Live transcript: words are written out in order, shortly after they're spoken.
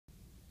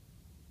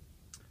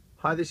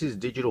Hi, this is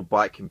Digital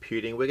Byte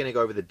Computing. We're going to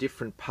go over the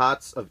different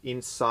parts of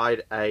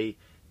inside a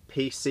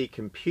PC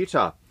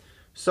computer.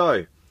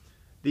 So,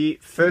 the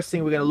first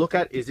thing we're going to look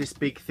at is this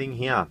big thing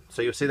here.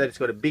 So you'll see that it's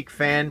got a big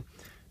fan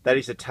that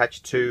is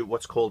attached to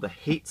what's called a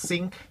heat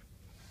sink,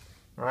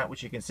 right?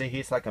 Which you can see here,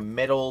 it's like a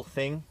metal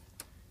thing,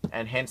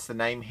 and hence the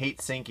name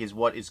heat sink is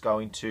what is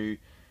going to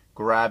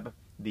grab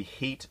the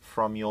heat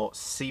from your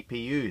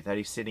CPU that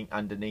is sitting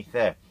underneath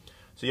there.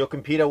 So your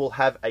computer will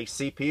have a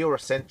CPU, or a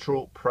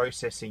central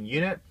processing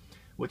unit,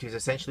 which is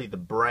essentially the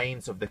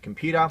brains of the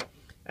computer,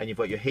 and you've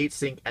got your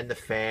heatsink and the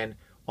fan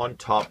on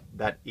top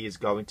that is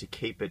going to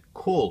keep it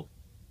cool.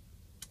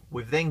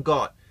 We've then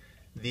got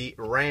the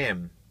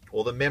RAM,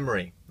 or the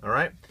memory, all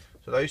right?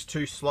 So those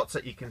two slots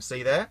that you can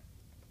see there,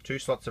 two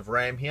slots of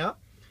RAM here,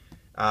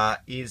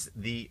 is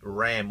the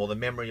RAM, or the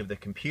memory of the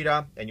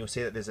computer, and you'll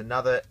see that there's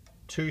another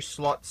two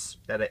slots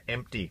that are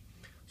empty.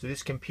 So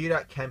this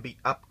computer can be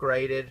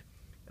upgraded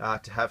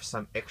to have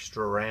some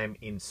extra RAM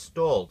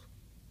installed,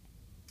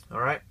 all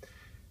right?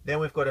 Then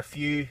we've got a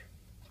few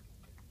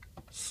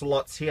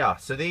slots here.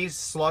 So these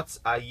slots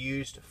are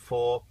used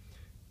for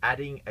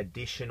adding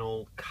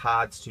additional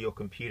cards to your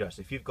computer.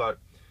 So if you've got,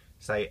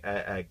 say,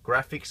 a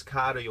graphics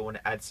card, or you want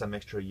to add some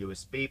extra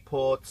USB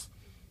ports,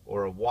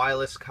 or a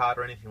wireless card,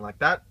 or anything like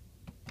that,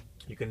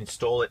 you can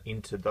install it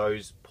into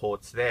those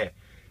ports there.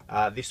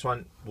 This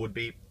one would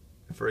be,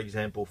 for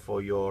example,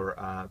 for your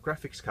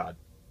graphics card.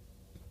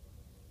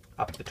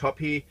 Up the top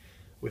here,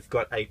 we've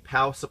got a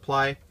power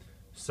supply.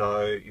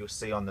 So you'll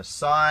see on the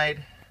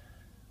side,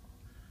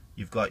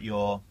 you've got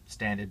your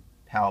standard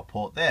power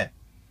port there.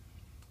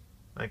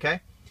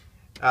 Okay.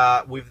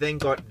 We've then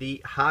got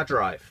the hard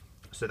drive.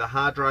 So the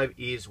hard drive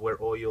is where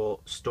all your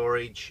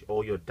storage,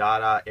 all your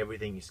data,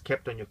 everything is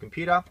kept on your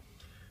computer.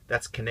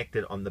 That's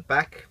connected on the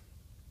back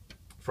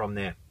from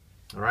there.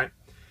 All right.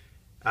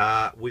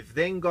 We've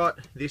then got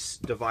this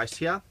device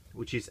here,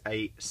 which is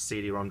a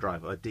CD-ROM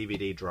drive, or a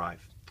DVD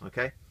drive.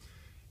 Okay.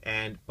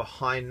 And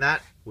behind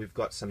that, we've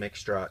got some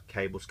extra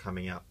cables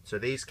coming out. So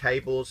these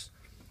cables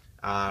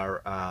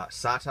are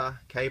SATA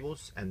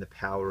cables, and the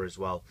power as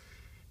well.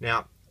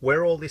 Now,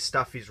 where all this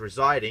stuff is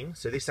residing,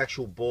 so this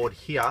actual board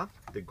here,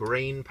 the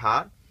green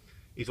part,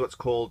 is what's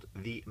called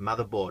the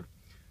motherboard.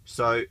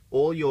 So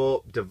all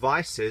your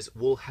devices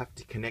will have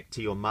to connect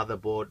to your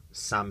motherboard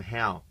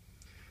somehow.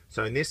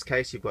 So in this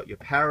case, you've got your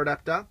power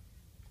adapter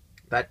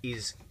that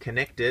is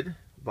connected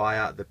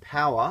via the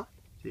power.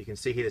 So you can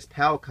see here there's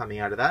power coming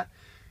out of that,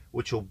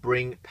 which will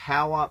bring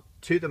power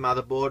to the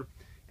motherboard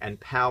and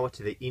power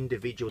to the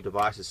individual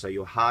devices. So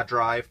your hard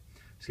drive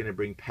is going to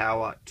bring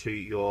power to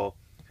your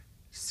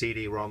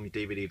CD-ROM,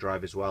 DVD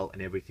drive as well,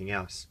 and everything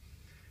else.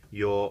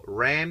 Your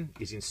RAM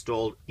is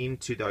installed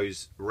into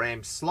those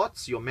RAM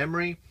slots, your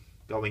memory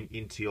going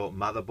into your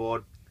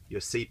motherboard,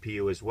 your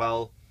CPU as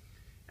well,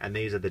 and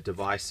these are the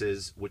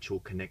devices which will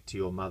connect to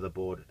your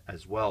motherboard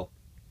as well.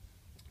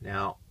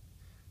 Now,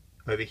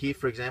 over here,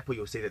 for example,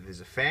 you'll see that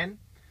there's a fan.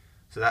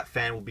 So that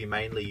fan will be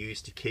mainly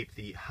used to keep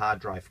the hard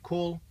drive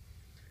cool.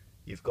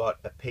 You've got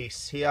a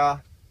piece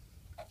here.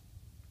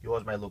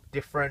 Yours may look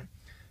different.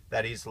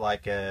 That is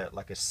like a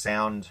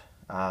sound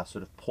sort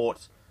of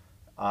port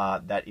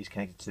that is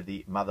connected to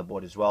the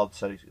motherboard as well.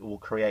 So it will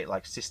create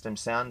like system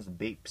sounds,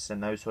 beeps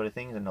and those sort of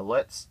things, and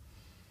alerts.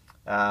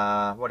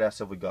 What else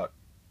have we got?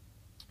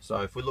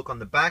 So if we look on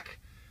the back,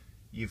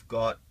 you've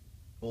got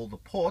all the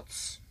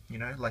ports, you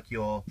know, like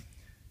your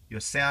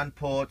sound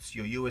ports,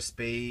 your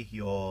USB,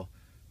 your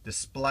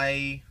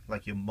display,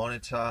 like your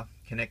monitor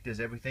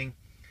connectors, everything,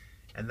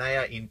 and they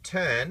are in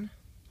turn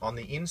on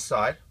the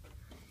inside,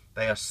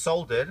 they are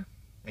soldered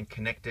and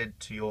connected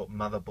to your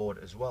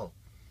motherboard as well.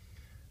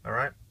 All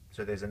right,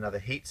 so there's another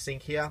heat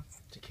sink here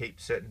to keep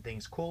certain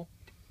things cool.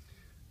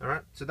 All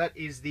right, so that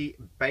is the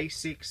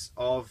basics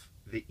of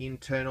the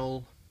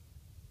internal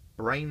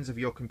brains of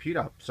your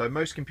computer. So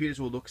most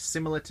computers will look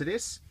similar to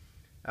this.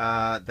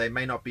 They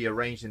may not be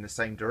arranged in the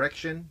same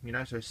direction, you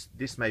know, so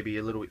this may be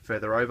a little bit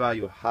further over,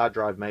 your hard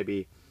drive may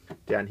be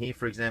down here,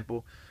 for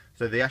example.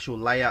 So the actual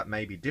layout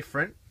may be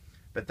different,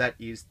 but that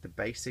is the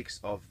basics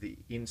of the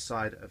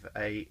inside of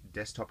a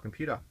desktop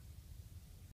computer.